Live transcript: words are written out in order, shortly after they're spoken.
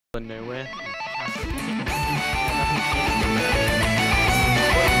Nowhere.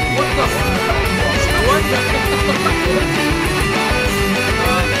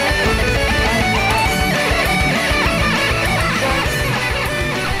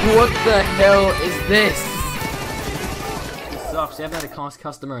 What the hell is this? This sucks. We haven't had a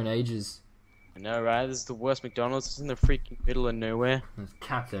customer in ages. I know, right? This is the worst McDonald's. It's in the freaking middle of nowhere. It's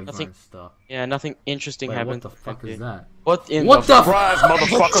capped everyone's stuff. Yeah, nothing interesting Wait, happened. what the fuck is that? What in what the fries,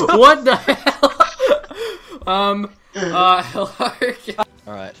 motherfucker? What the hell? Hello.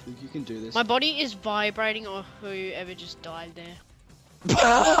 Alright. You can do this. My body is vibrating, or whoever just died there.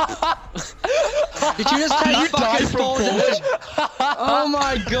 Did you just take fucking fall damage? Oh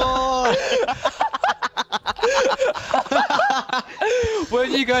my god!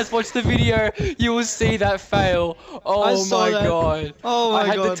 When you guys watch the video, you will see that fail. Oh my god. Oh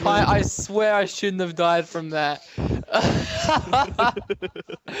my god. I swear I shouldn't have died from that.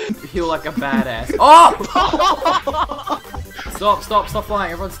 Feel like a badass. Oh! Stop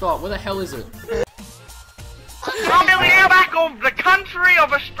flying. Everyone stop. Where the hell is it? I'm in the outback of the country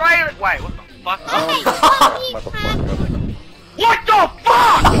of Australia. Wait, what the fuck? What the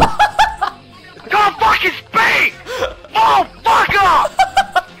fuck? Can't fucking speak! Oh, fuck off!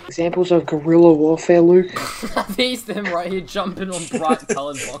 Examples of guerrilla warfare, Luke. These them right here jumping on bright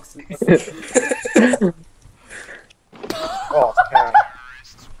coloured boxes. Oh, God.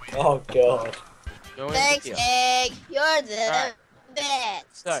 Oh, God. Thanks, Egg. You're the best.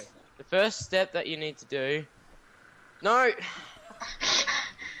 So, the first step that you need to do... No!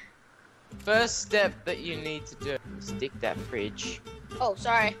 First step that you need to do is stick that fridge. Oh,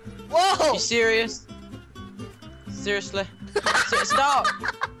 sorry. Whoa! You serious? Seriously? Stop!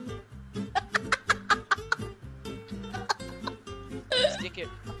 Stick it.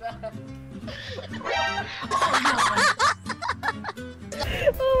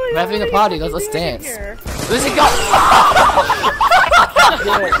 We're having a party. Let's dance. Where's it go?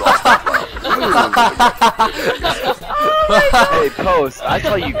 Hey, Post, I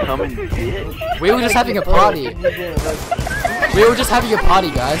saw you coming, bitch. We were just having a party. We were just having a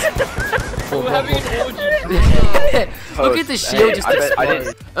party, guys. We're having an orgy. Look at the shield just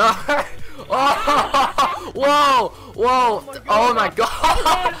exploded. Whoa! Whoa! Oh my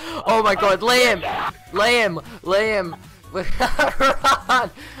god! Oh my god! Liam!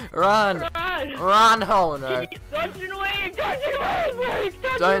 Run! Oh no!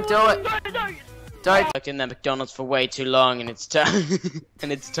 Don't do it! Don't. Worked in that McDonald's for way too long, and it's time.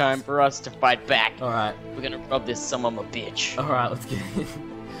 And it's time for us to fight back. All right. We're gonna rub this some on my bitch. All right. Let's get it.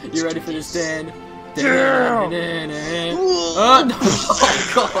 You ready for this, Dan? Yeah. Oh no!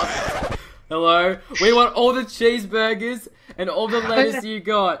 Oh god! Hello. We want all the cheeseburgers and all the lettuce you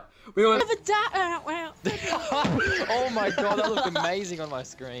got. We want. Oh my god, that looked amazing on my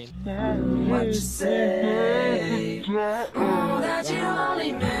screen. What you say? Oh, that you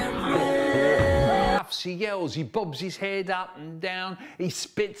only He yells, he bobs his head up and down, he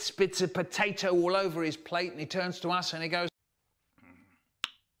spits a potato all over his plate, and he turns to us and he goes,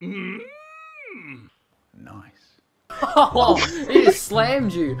 nice. Oh, he just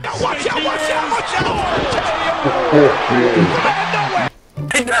slammed you. Watch out, watch out, watch out!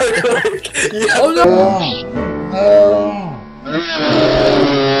 Oh no!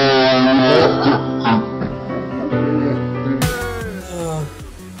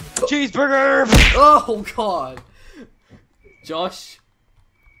 Cheeseburger! Oh god! Josh,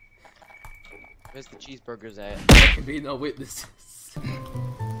 Where's the cheeseburgers at? there can be no witnesses.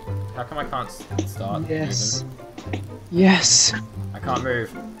 How come I can't start? Yes. moving? Yes. I can't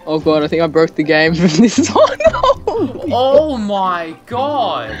move. Oh god, I think I broke the game from this one. Oh my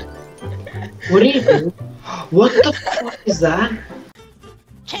god! What are you doing? What the fuck is that?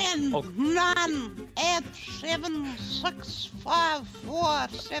 10, 9, 8, 7, 6, 5, 4,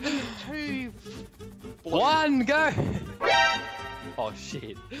 7, 2. 1, go! Oh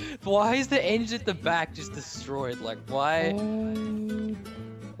shit. Why is the engine at the back just destroyed? Like, why?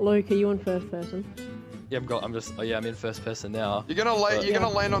 Luke, are you on first person? Yeah, I'm in first person now. You're gonna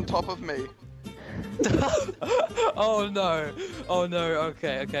land on top of me. Oh no. Oh no,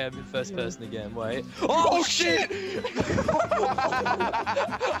 okay, I'm in first person again, wait. Oh shit!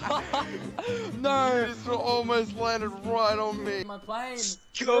 No! This almost landed right on me. My plane!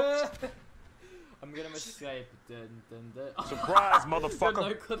 I'm gonna escape. Surprise, motherfucker.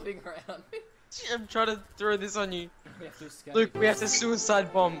 No clipping around me. I'm trying to throw this on you. We have to escape. Luke, we have to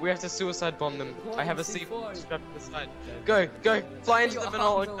suicide bomb. We have to suicide bomb them. I have a C4 strapped to the side. Go, fly into the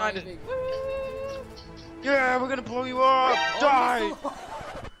vanilla ignited. Yeah, we're gonna blow you up. Die!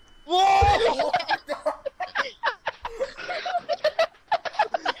 Whoa!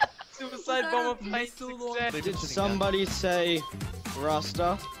 suicide bomber placed success. Did somebody say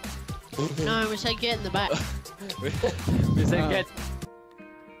Rasta? No, we said get in the back. We said get.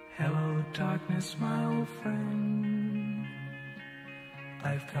 Hello, darkness, my old friend.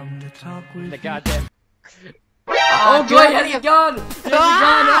 I've come to talk with The goddamn. Oh, great, has he gone? Has he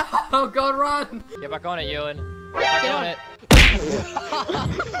gone? Oh, God, run. Get back on it, Ewan. Get back on it.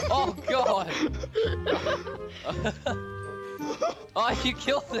 Oh, God. Oh, you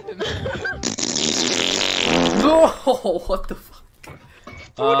killed him. No, what the fuck?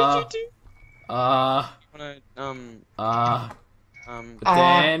 What did you do? Dan.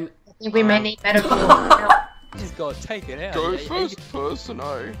 I think we may need medical. He's got taken out. Go first person,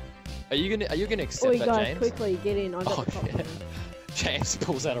 eh? Are you gonna accept that, guys, James? quickly get in. I got Oh, the top yeah. James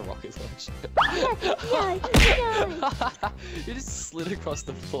pulls out a rocket launch. You just slid across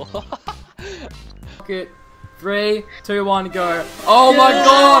the floor. Rocket. 3, 2, 1, go. Oh my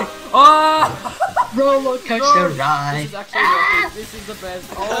God! Ah! Roller coaster ride. This is actually working. This is the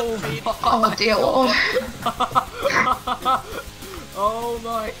best. Oh Oh dear Lord. Oh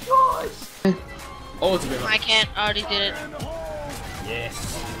my gosh! Oh, it's a bit. I can't. I already did it.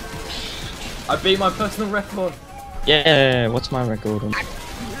 Yes. I beat my personal record. Yeah, what's my record?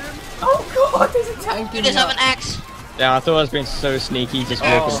 Oh God, there's a tank You in just have here. an axe. Yeah, I thought I was being so sneaky, just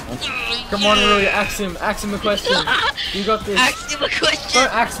walking. Come on, Rui, ask him a question. You got this. Ask him a question.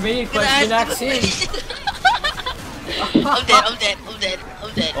 Don't ask me a question, ask him. I'm dead. I'm dead. I'm dead.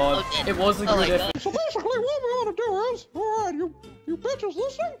 I'm dead. Oh, I'm dead. it was a Oh my good God. effort. So basically, what we want to do is, alright, you bitches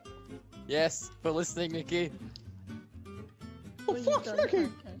listening? Yes, we're listening, Mickey. The fuck's Mickey?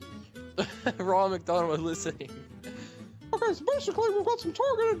 Ron McDonald, we're listening. Okay, so basically, we've got some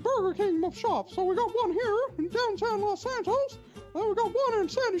targeted Burger King shops. So we got one here in downtown Los Santos, then we got one in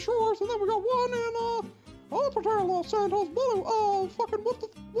Sandy Shores, and then we got one in upper town Los Santos. Fucking what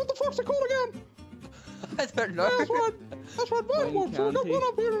the fuck's it called again? I don't know. Yeah, that's right, Brentwood. So we got one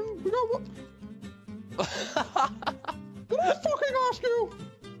up here, and we got one. Did I fucking ask you?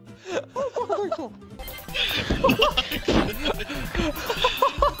 I don't fucking think so.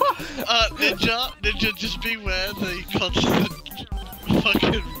 Ninja, just beware the constant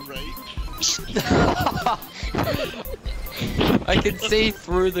fucking rape. I can see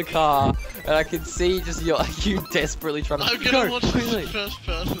through the car, and I can see just you desperately trying to I'm gonna go watch quickly. this in first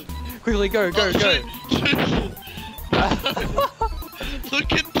person. Quickly, go.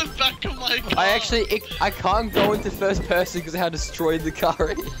 Look at the back of my car. I can't go into first person because of how destroyed the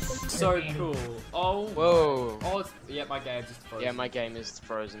car is. So cool. Oh. Whoa. Oh, yeah, my game just frozen. Yeah, my game is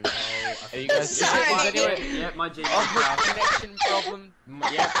frozen. Are you guys? guys? Yeah, my Gmod crashed. Connection problem.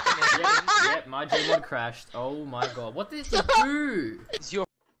 Yep, my Gmod crashed. Oh my God, what did it do? It's your.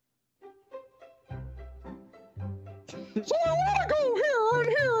 So I wanna go here and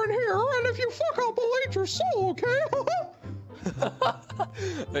here and here, and if you fuck up, I'll eat your soul, okay?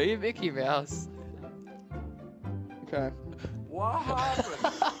 Are you Mickey Mouse? Okay. What happened?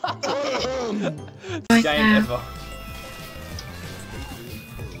 Game ever.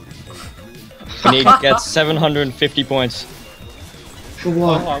 We need to get 750 points. For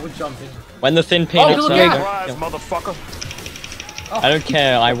what? Oh, I would jump in. When the thin peanuts look are... at Surprise, motherfucker. I don't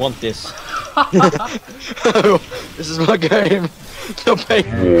care, I want this. This is my game. You're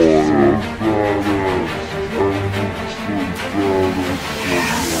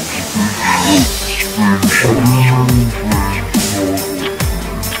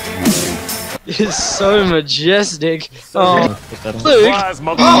It is so majestic. Oh, Surprise,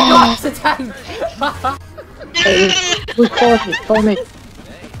 Luke! Oh, it's a tank! Follow me.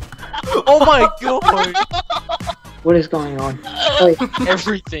 Oh my God! What is going on? Wait.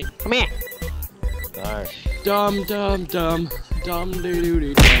 Everything. Come here. Dum dum dum. Dum doo doo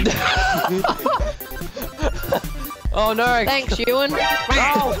doo dum. Oh no! Thanks, Ewan.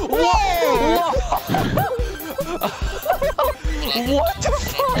 Oh! Whoa! What the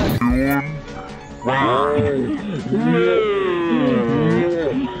fuck?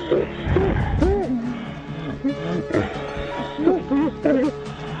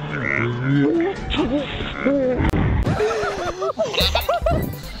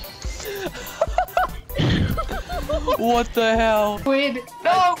 What the hell? Squid.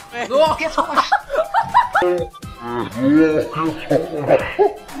 No! Oh. Get off!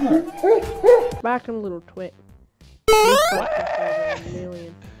 Back in little twit.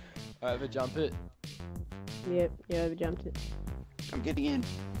 Over jump it. Yep, you overjumped it. I'm getting in.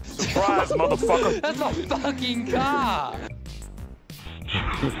 Surprise, motherfucker. That's a fucking car!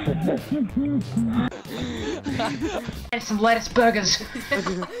 And some lettuce burgers.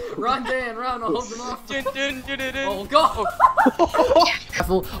 Run, Dan, run! I'll hold them off. Dun, dun, dun, dun, dun. Oh God!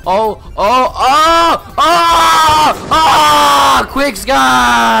 Careful! Oh! Quick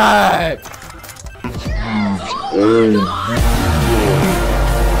sky!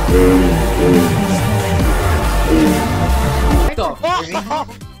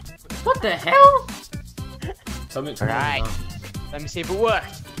 What the hell? Alright. Let me see if it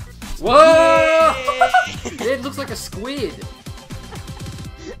worked. Whoa! It looks like a squid.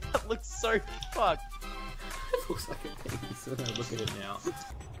 That looks so fucked. It looks like a penis when I look at it now.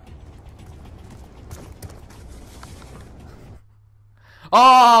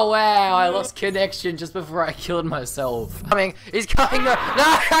 Oh wow! I lost connection just before I killed myself. He's coming! No!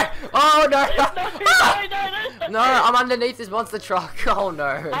 Oh no! No! I'm underneath this monster truck. Oh no!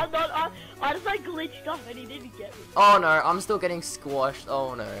 I just like glitched off and he didn't get me. Oh no! I'm still getting squashed.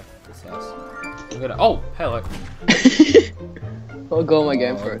 Oh no! This house. I'm gonna. Oh, hello. I'll go on my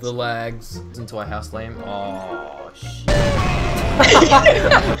game first. The lags into a house lame. Oh shit.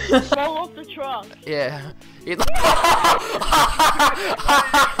 Fall off the truck. Yeah.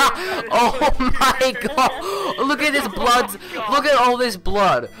 Oh my god! Look at this blood! Look at all this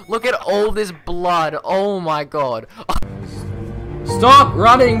blood! Look at all this blood! Oh my god! Stop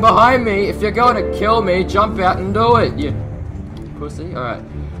running behind me! If you're going to kill me, jump out and do it, you pussy. Alright.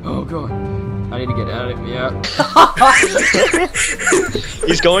 Oh god. I need to get out of here.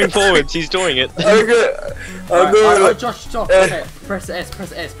 He's going forwards, he's doing it. Okay. Alright, Josh, okay. Press S,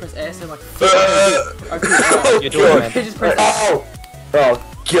 and like. You're doing it, man. Just press S. Oh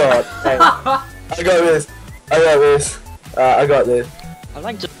god. Hey. I got this. I got this. I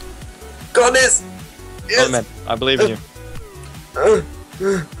like to. Got this. Yes. Oh man, I believe in you. Press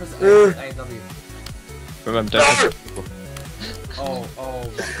A, W. Remember, don't. Oh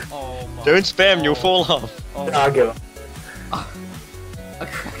my. Don't spam, you'll fall off. I'll give up.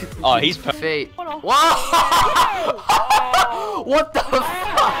 Oh, he's perfect. Whoa! What the fuck?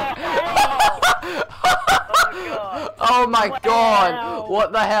 Oh my god!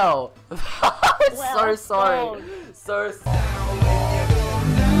 What the hell? So sorry. So sorry.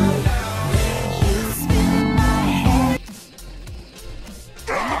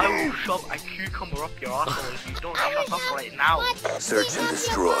 I will shove a cucumber up your asshole if you don't shut up right now. Search and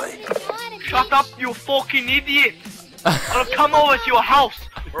destroy. Shut up, you fucking idiot! I'll come over to your house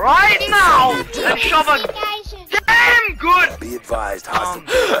right now and shove a damn good Be advised, hostile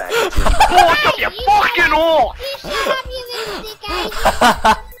horse up your fucking horse!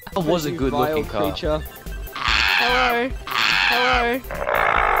 That was a good looking car. Hello. Hello.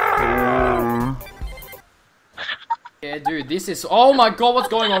 Yeah, dude, this is. Oh my god, what's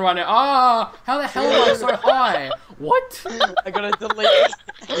going on right now? Ah, how the hell am I so high? What? I gotta delete.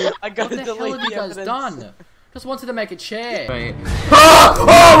 I gotta What the delete hell have you guys evidence. done? Just wanted to make a chair. Ah!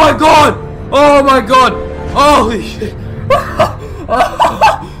 Oh my god! Oh my god! Holy shit!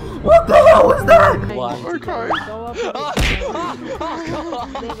 What the hell was that? Okay. Go up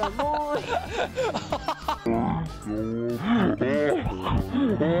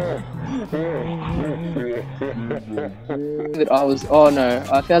Oh no,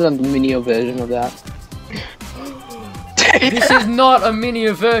 I found a mini version of that. This is not a mini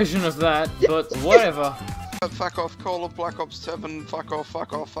version of that, but whatever. Fuck off, Call of Black Ops 7, fuck off, I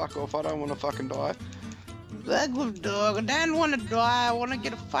don't wanna fucking die. That good dog, I don't wanna die, I wanna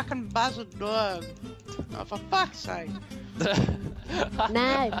get a fucking buzzard dog. Oh, for fuck's sake.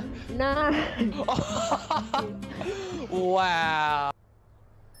 No. Wow.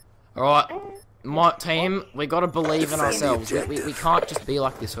 Alright, my team, we gotta believe in ourselves. We can't just be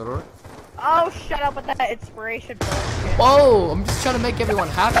like this, alright? Oh, shut up with that inspiration bullshit. Whoa, I'm just trying to make everyone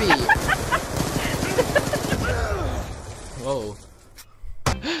happy. Whoa.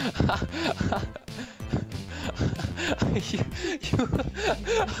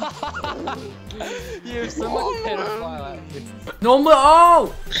 You have so much pedophile. Normal.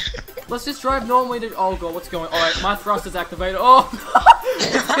 Oh! Let's just drive normally to. Oh god, what's going on? Alright, my thrust is activated. Oh!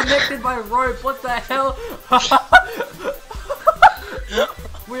 It's connected by rope. What the hell?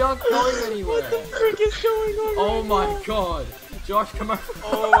 We aren't going anywhere. What the frick is going on? Oh my god. Josh, come over.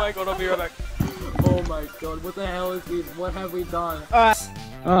 Oh my god, I'll be right back. Oh my god, what the hell is this? What have we done?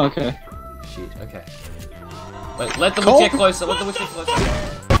 Oh, okay. Shit, okay. Wait, let the witch get closer, let the witch get closer.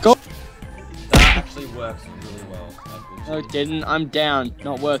 Go. That actually works really well. No, it didn't. I'm down.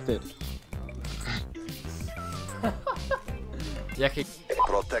 Not worth it. Jackie.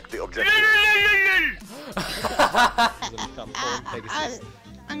 Protect the objective.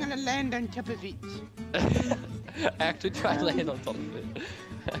 I'm gonna land on top of it. Actually try to land on top of it.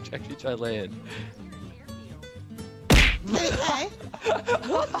 Actually try to land. Hey,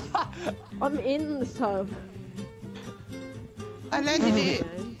 I'm in the tub. I landed it.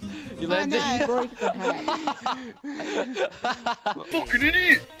 You landed You broke the hat. Fucking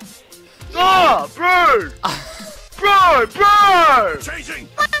idiot! Ah, bro! Bro! Changing!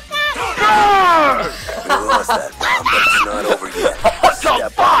 Bro! We lost that bomb, but it's not over yet. What the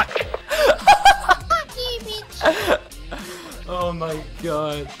fuck? Oh my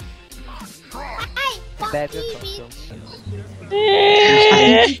god. I think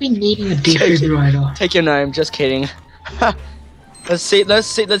you've been needing a defibrillator. Take your name, just kidding. let's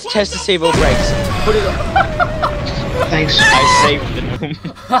test to see if it breaks. Put it on. Thanks. I saved the gnome.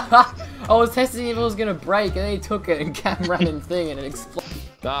 I was testing if it was gonna break, and then he took it and came random thing and it exploded.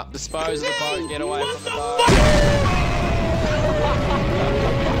 Nah, dispose of the boat, get away from the boat.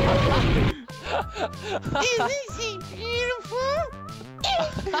 Isn't she beautiful?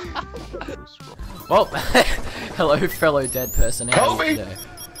 Well, hello fellow dead person, how are you today?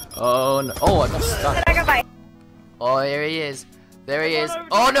 Oh no, oh I got stuck. Oh, there he is. There he is.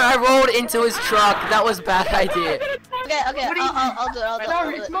 Oh no, I rolled into his truck. That was a bad idea. Okay, I'll do it. No,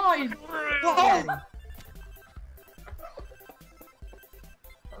 it's mine!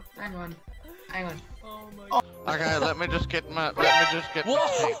 Hang on. Okay, let me just get my tape.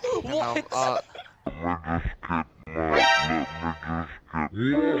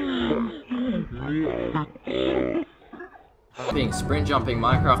 Being sprint jumping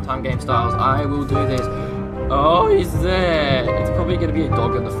Minecraft time game styles, I will do this. Oh, he's there. It's probably gonna be a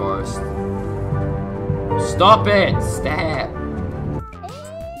dog in the forest. Stop it! Stab!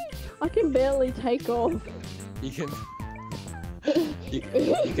 I can barely take off. You can...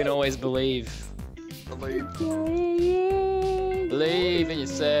 you can always believe. Believe in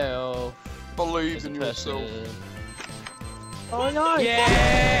yourself. Believe in yourself. Oh no!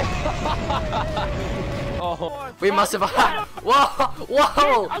 Yeah! Oh, we must have. Whoa!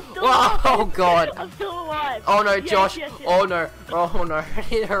 Whoa! I'm still Whoa! alive. Oh god! I'm still alive. Oh no, Yes, Josh! yes. Oh no! Oh no! I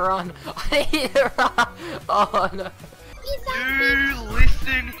need to run! I need to run! Oh no! You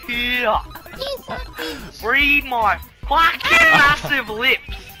listen here. Read my fucking massive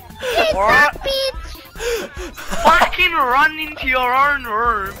lips. Alright? Fucking run into your own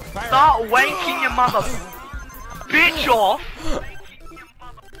room. Start wanking your mother bitch off.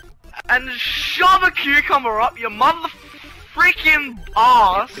 And shove a cucumber up your mother freaking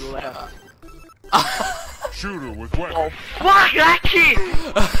ass. Shooter with weapon. Oh, fuck that kid!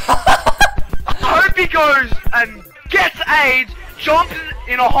 I hope he goes and gets AIDS, jumps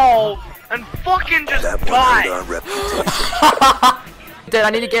in a hole, and fucking just dies. Dude, I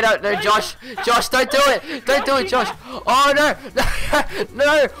need to get out. No, Josh. Josh, don't do it. Don't do it, Josh. Oh no.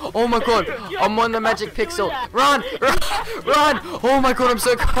 No. Oh my god. I'm on the magic pixel. Run. Run. Oh my god, I'm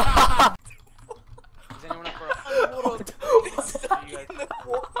so close.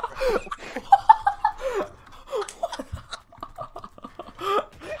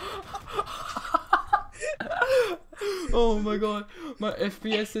 Oh my god, my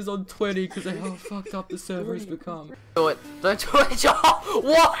FPS is on 20 because of how fucked up the server has become. Do it. Don't do it, Joe!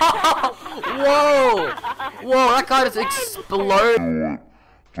 Whoa! Whoa! Whoa, that guy just exploded.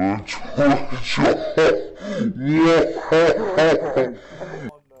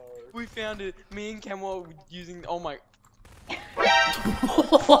 We found it. Me and Cam were using. Oh my.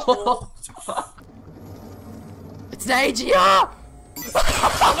 It's an AGR!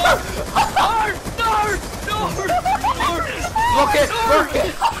 Look it!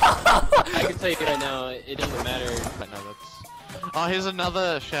 I can tell you right now, it doesn't matter. But no, that's... Oh, here's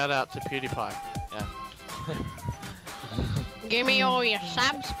another shout out to PewDiePie. Yeah. Give me all your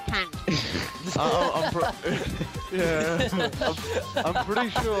subs, pants. I'm pretty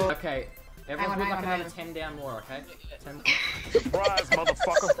sure. Okay, everyone put like another 10 down more, okay? 10. Surprise,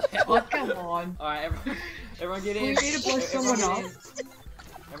 motherfucker. Oh, come on. Alright, everyone get in. We need to blow someone up.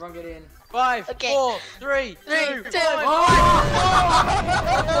 Everyone get in. 5, Okay. 4, 3, 2, 1.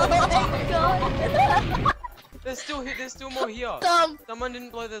 There's still more here. Someone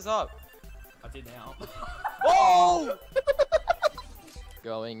didn't blow this up. I did now. Oh!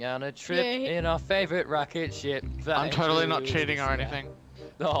 Going on a trip Yeah, in our favorite rocket ship. I'm totally not cheating or anything.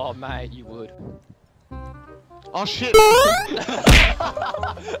 Oh, mate, you would. Oh shit! Whoa!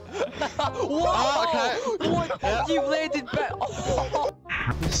 Okay. What? You landed back. Oh.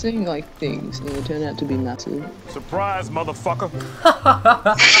 You're saying like things and they turn out to be massive. Surprise, motherfucker.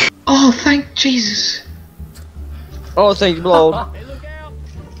 Oh, thank Jesus. Oh, thank you, Blow.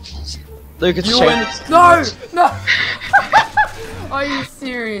 Look at No! No! Are you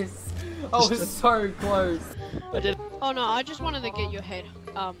serious? I was so close. I did. Oh no, I just wanted to get your head,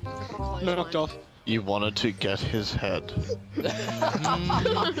 freaking close. Knocked off. You wanted to get his head.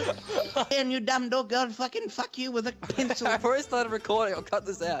 And you dumb dog, I'll fucking fuck you with a pencil. I've already started recording. I'll cut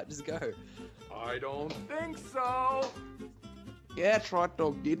this out. Just go. I don't think so. Yeah, that's right,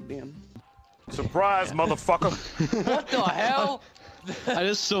 dog did then. Surprise, motherfucker. What the hell? I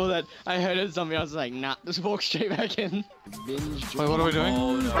just saw that. I heard it something. I was like, nah, just walk straight back in. Binge. Wait, what are we doing?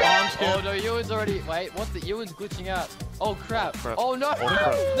 Oh no. Oh no, Ewan's already. Wait, what's the Ewan's glitching out? Oh crap. Oh no.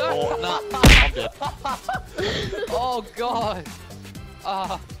 No. I'm dead. Oh god.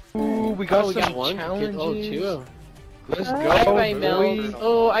 Ooh, we got one kid. Oh, two. Let's go, boys.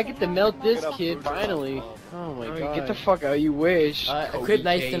 Oh, I get to melt this kid finally. Oh my god. Get the fuck out, you wish. Quit,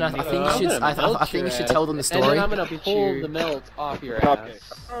 Nathan. I think you should tell them the story. And then I'm gonna pull the melt off your ass.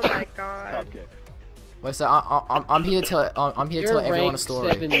 Oh my god. Wait, so I'm here to tell everyone a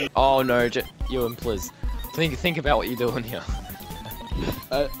story. Oh no, Ewan, please. Think about what you're doing here.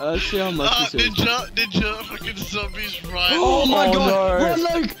 I'll see how much this is. Ninja fucking zombies run. Oh my god! No. Run,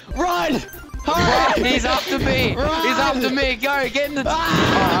 Luke! Run! Run! He's after me! Run! He's after me! Go! Get in the...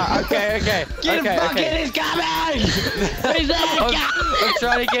 okay. Get him! Fucking he's coming! He's there! I'm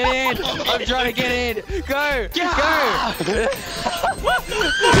trying to get in! I'm trying to get in! Go! Go!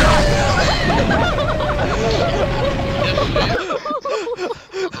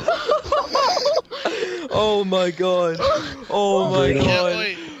 Oh my god! Oh my god!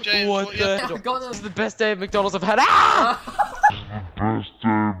 Wait, James, What the hell? God, this is the best day at McDonald's I've had. Ah!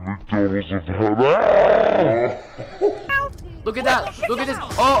 Look at that! Look at this!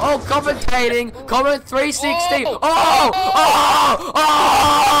 Oh, commentating! Comment 360! Oh!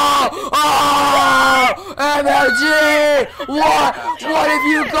 MLG! What have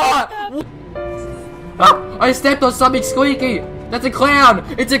you got? I stepped on something squeaky! That's a clown!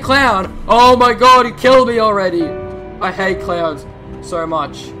 It's a clown! Oh my god, he killed me already! I hate clowns so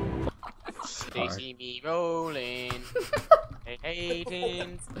much. They see me rolling.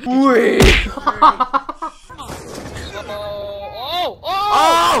 Hating. MLG!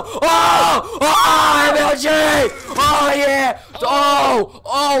 Oh yeah!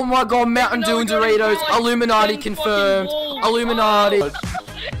 Oh my god, Mountain Dew and Doritos. Illuminati confirmed. Illuminati. You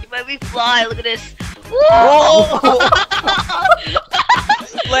made me fly, look at this. Whoa!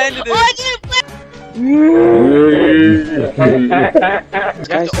 Landed it. You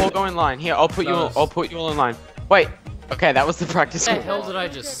have to all go in line. Here, I'll put you all in line. Wait. Okay, that was the practice. What the hell did I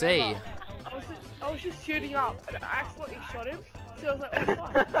just see? I was just shooting up and I accidentally shot him. So I was like, oh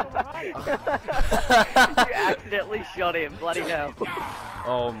fuck, You accidentally shot him, bloody hell.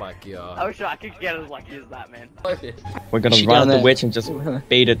 Oh my god. I wish I could get as lucky as that, man. We're gonna run at the witch and just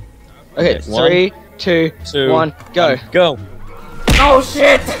beat it. Okay, 3, 2, 1, go. Go. Oh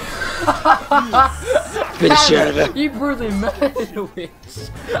shit! You You brutally murdered a witch.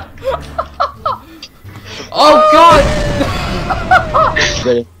 Oh god!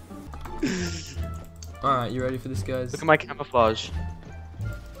 Ready. Alright, you ready for this, guys? Look at my camouflage.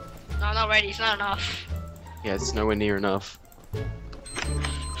 No, I'm not ready, it's not enough. Yeah, it's nowhere near enough.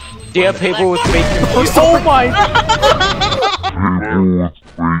 Dear people with fake computers. Oh my!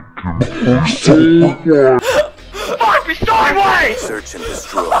 Fuck me, sideways! Search and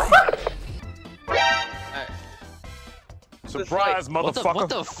destroy. Surprise, motherfucker. What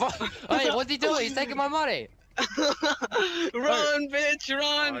the fuck? Hey, what's he doing? He's taking my money. Run, bitch,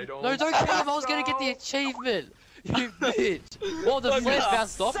 run! No, don't kill him. I was gonna get the achievement. You bitch. Well, the flash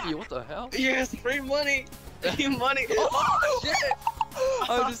bounced off you. What the hell? Yes, free money! Free money! Oh, shit!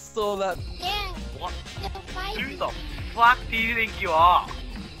 I just saw that. Yeah. What? Who Who the fuck do you think you are?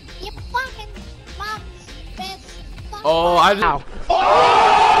 You fucking mom's best. Oh, I just.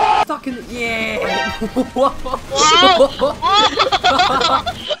 Oh! Fucking yeah! What's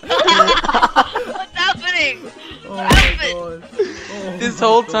happening? Oh my god. Oh This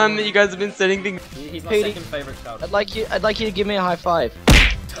whole time that you guys have been setting things. He's my Petey, second favorite child. I'd like you to give me a high five.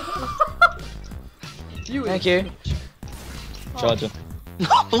 Thank you. Charger.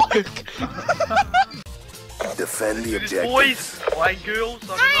 Defend the This objective. boys, white girls,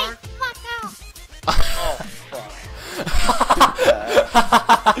 I don't know. Fuck out. Oh, fuck.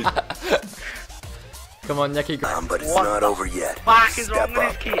 Come on, Neki, go. But it's not over yet. Fuck is wrong Step with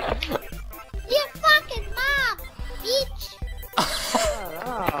up. this kid? You fucking mom, bitch.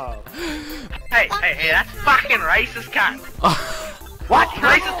 Hey, that's fucking racist, cunt. What?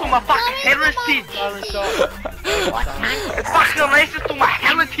 Racist to my fucking heritage. What? It's fucking racist to my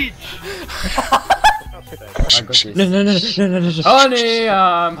heritage. No. Honey,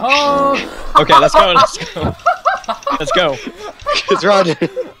 I'm home. Okay, let's go. Let's go. It's Roger.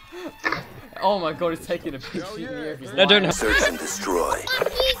 Oh my god, he's taking a picture in the air of his No, don't life. Search and destroy.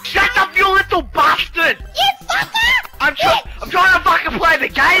 Shut up, you little bastard! You fucker! I'm trying to fucking play the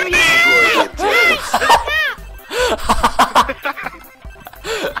game here!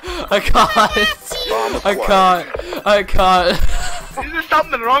 I can't. Is there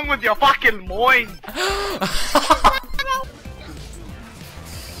something wrong with your fucking mind?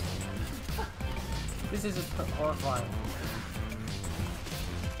 This is just horrifying.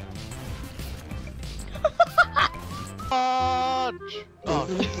 Charge! Oh.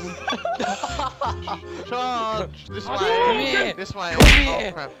 Charge! This way! Come here! This way! Come here!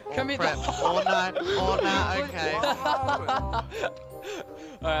 Oh crap! Come here! Crap. Oh no! Okay.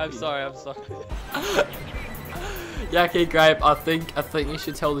 Alright, I'm sorry. Yaki Grape, I think you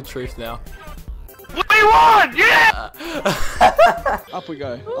should tell the truth now. We won! Yeah! Up we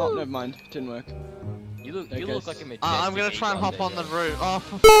go. Oh, never mind. Didn't work. You look like a majestic. I'm gonna try and hop on the roof. Oh,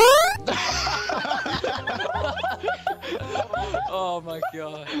 oh my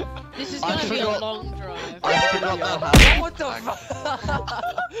god. This is gonna be a long drive. I forgot that happened. What the fuck?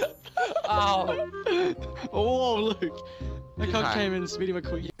 Ow. Oh, look. The cock came in, Speedy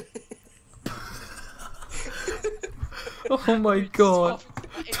McQueen. Oh my god.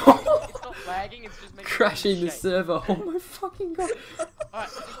 It's not lagging, it's just making Crashing the shake. server. Oh my fucking god. Alright,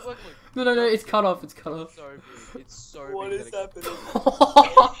 is it working? No, it's cut off. It's cut off. So big. It's so What big. is happening?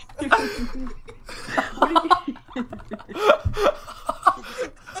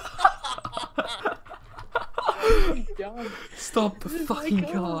 Stop the fucking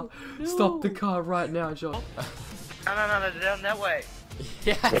car. No. Stop the car right now, Josh. No, down that way.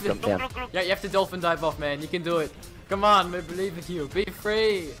 Yeah, you have to dolphin dive off, man. You can do it. Come on, we believe in you. Be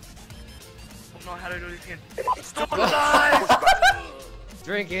free. I don't know how to do this again. Stop the dive!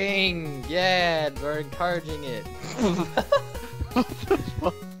 Drinking! Yeah, we're encouraging it.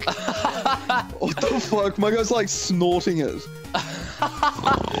 What the fuck? My guy's like snorting it.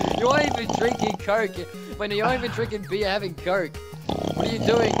 You aren't even drinking Coke. When you're not even drinking beer, having Coke. What are you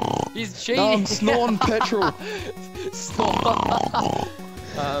doing? He's cheating. No, I'm snorting petrol.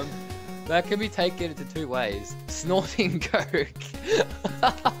 That can be taken into two ways. Snorting Coke.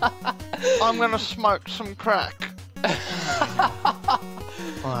 I'm gonna smoke some crack.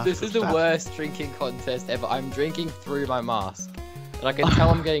 This is the worst drinking contest ever. I'm drinking through my mask. And I can tell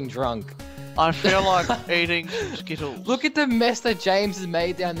I'm getting drunk. I feel like eating some Skittles. Look at the mess that James has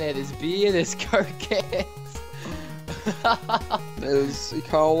made down there. There's beer, there's Coke cans. There's E.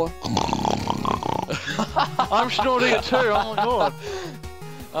 Cola. I'm snorting it too, oh my god.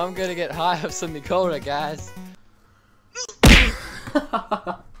 I'm gonna get high off some Nicola, guys.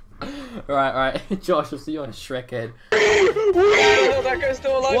 Alright. Josh, I'll see you on Shrekhead. Oh, that guy's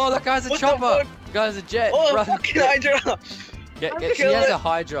still alive. Whoa, that guy's a chopper! That guy's a jet! Oh, Run. fucking Hydra! She has a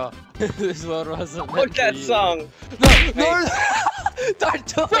Hydra. This world wasn't meant Fuck that for you. song. No! Don't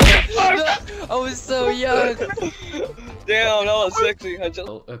do it! No, I was so young! Damn, that was sexy.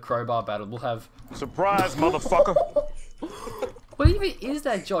 A crowbar battle. We'll have. Surprise, motherfucker! What even is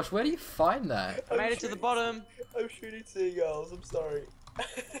that, Josh? Where do you find that? I made it to the bottom. I'm shooting seagulls. I'm sorry.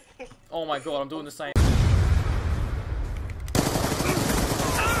 Oh my god, I'm doing the same.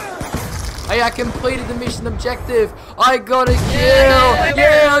 Hey, I completed the mission objective. I got a kill.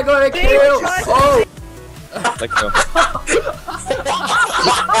 Yeah, I got a kill. Oh. Let's go.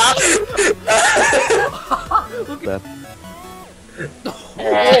 Look at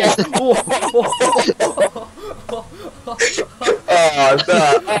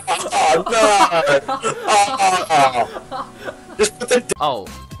Oh.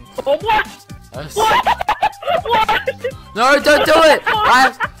 What? What? No, don't do it!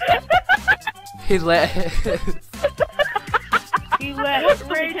 He left. He left.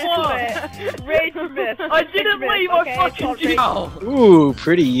 Rage Smith. Rage Smith. I didn't leave. I fucking did. Ooh,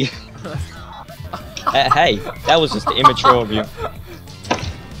 pretty. Hey, that was just immature of you.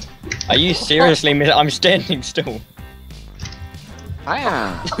 Are you seriously? I'm standing still. I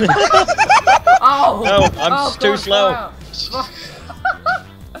am. Oh! No, I'm too slow.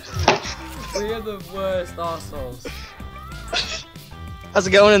 We are the worst assholes. How's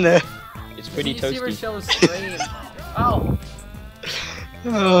it going in there? It's pretty Did you see toasty. Rochelle's scream? Oh!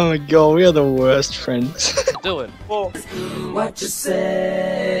 Oh my god, we are the worst friends. Do it. What you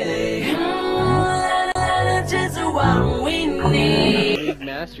say? League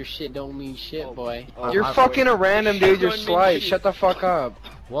master shit don't mean shit, boy. You're fucking a random dude, you're slight. Shut the fuck up.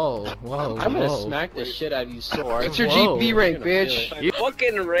 Whoa. I'm gonna smack the shit out of you so hard. It's your Whoa. GP rank, bitch. You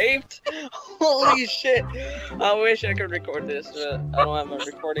fucking raped? Holy shit. I wish I could record this, but I don't have my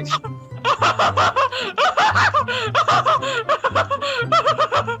recording.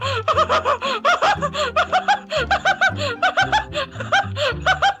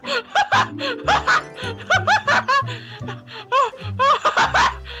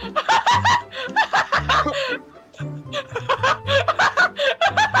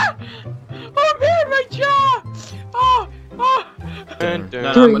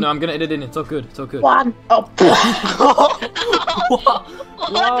 No, I'm gonna edit it in. It's all good. It's all good. One. Oh.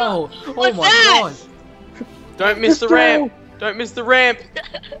 Whoa! Oh my god! Don't miss the ramp! Don't miss the ramp!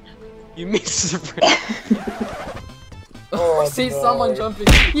 You missed the ramp. I see someone jumping.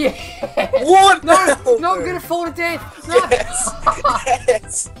 Yeah. What? No, no, I'm gonna fall to death. No.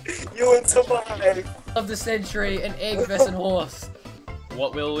 Yes. You will survive. Of the century, an egg versus a horse.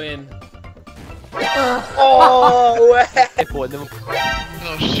 What will win? Oh,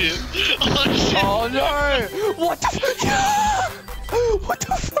 Oh shit. Oh shit. Oh no! What the fuck? What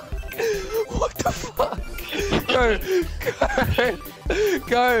the fuck? What the fuck? Go!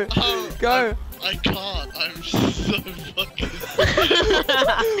 Go! Go! I can't. I'm so fucking.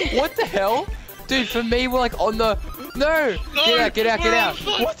 What the hell? Dude, for me, we're like on the. No! Get out!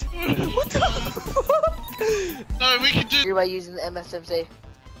 What? What the fuck? No, we can do. By using the MSMC.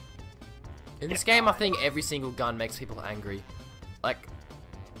 In this game, I think every single gun makes people angry. Like,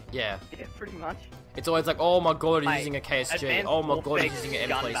 yeah. Yeah, pretty much. It's always like, oh my god, he's Like, using a KSG. advanced Oh my god, he's warfare using an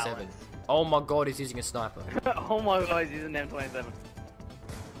gun M27. balance. Oh my god, he's using a sniper. Oh my god, he's using M27.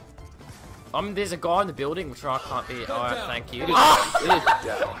 There's a guy in the building, which I can't be. Alright, thank you.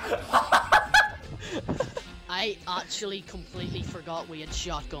 I actually completely forgot we had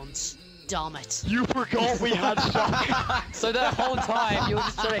shotguns. Damn it. You forgot we had shotguns. So that whole time, you were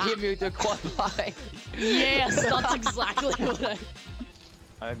just trying to hit me with your quad line. Yes, that's exactly what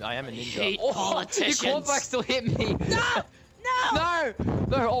I am a ninja. hate politicians. Your quad back still hit me. No!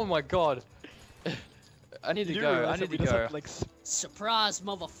 No! Oh my god. I need to go. I need to go. Surprise,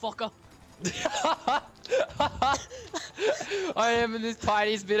 motherfucker. I am in this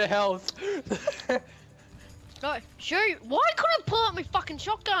tiniest bit of health. No, sure. Why couldn't I pull out my fucking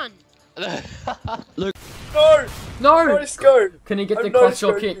shotgun? Look. No! No! No scope! Can you get the No clutch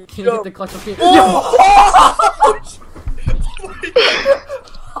or scope. kick? Can you get the clutch or kick? Oh!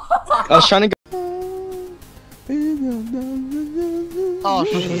 I was trying to go. Oh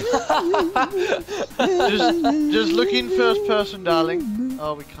shit. just look in first person, darling.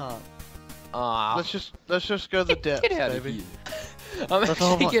 Oh, we can't. Let's just go the depths, Get out of baby. here. I'm That's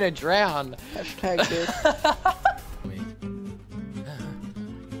all actually my- gonna drown. Hashtag this.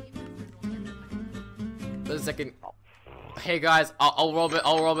 Wait a second. Hey guys, I'll rob it.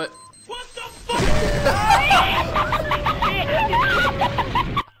 I'll rob it.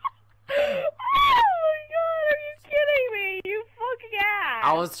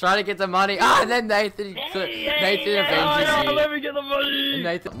 I was trying to get the money. And then Nathan avenges you. Let me get the money.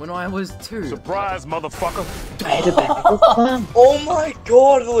 Nathan, when I was 2. Surprise, motherfucker. Oh my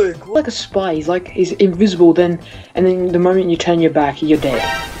god, Luke! Like a spy, he's invisible then, and then the moment you turn your back, you're dead.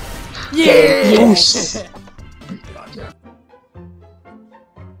 Yes!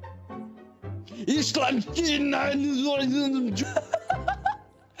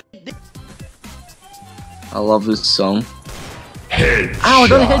 I love this song. Headshot. Ow, I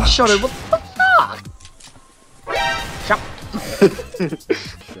got headshotted. What the fuck?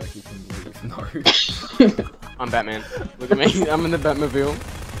 No. I'm Batman. Look at me. I'm in the Batmobile.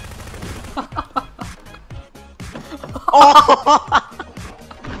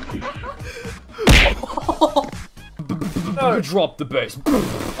 No. Drop the base.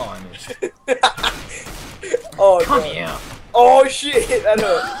 Oh, I missed. Oh, Come God. here. Oh shit! I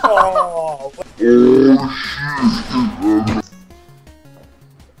know. Oh.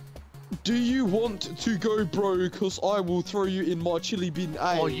 Do you want to go, bro? Cause I will throw you in my chili bin.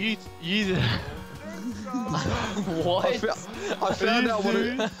 Oh, you. What? I found out what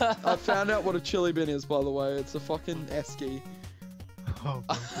I found out what a chili bin is, by the way. It's a fucking esky. Oh.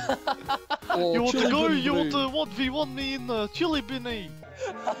 Oh, You want to chili go? bin You want blue. to 1v1 me in the chili binny?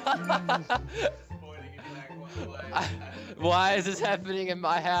 Why is this happening in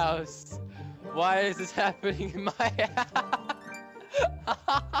my house? Why is this happening in my house?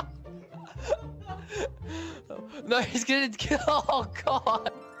 No, he's gonna kill. Oh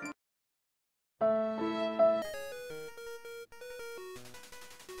god.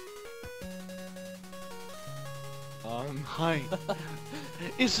 Hi.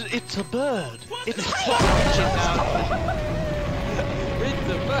 It's a bird. It's It's a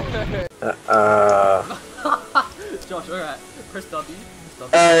bird. Josh, alright. Press W. Press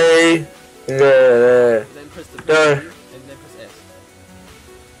W. Hey. Then press the B. No. And then press S.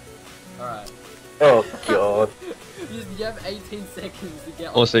 Alright. Oh god. You have 18 seconds to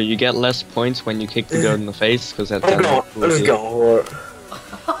get. Also, you get less points when you kick the girl in the face because that's I'm going. I'm just going.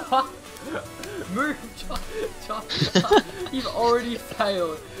 Move, Josh. You've already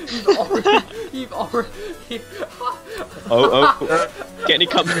failed. You've already. Oh, get it,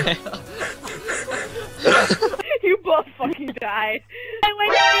 come there. You both fucking died.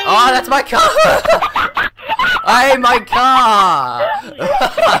 Oh, that's my car! Hey, my car!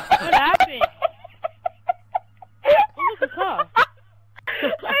 What happened? What was the car? I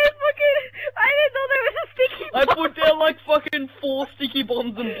didn't know there was a sticky bomb. I put down like fucking 4 sticky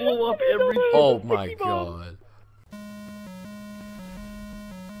bombs and blew up everything. Oh my god.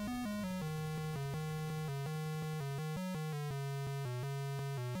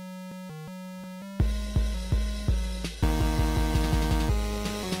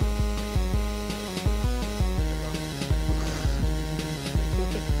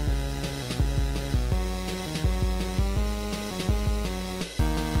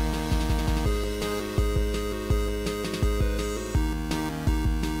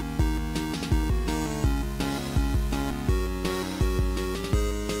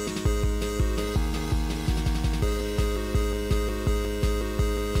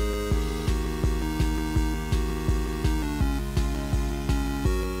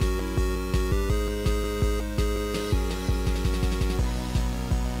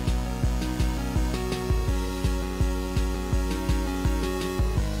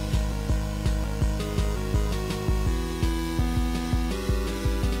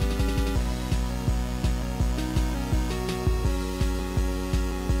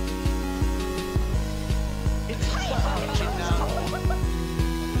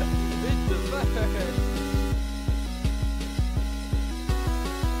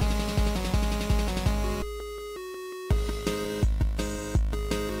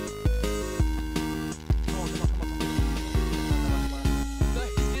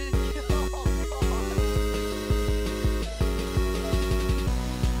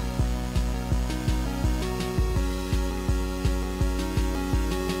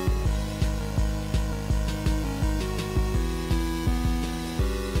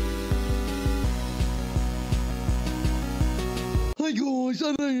 Hey guys,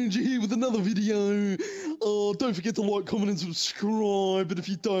 UnknownNinja here with another video. Don't forget to like, comment, and subscribe. And if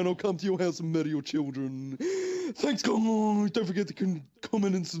you don't, I'll come to your house and murder your children. Thanks, guys. Don't forget to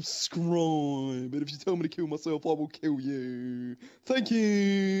comment and subscribe. And if you tell me to kill myself, I will kill you. Thank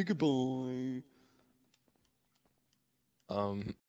you. Goodbye.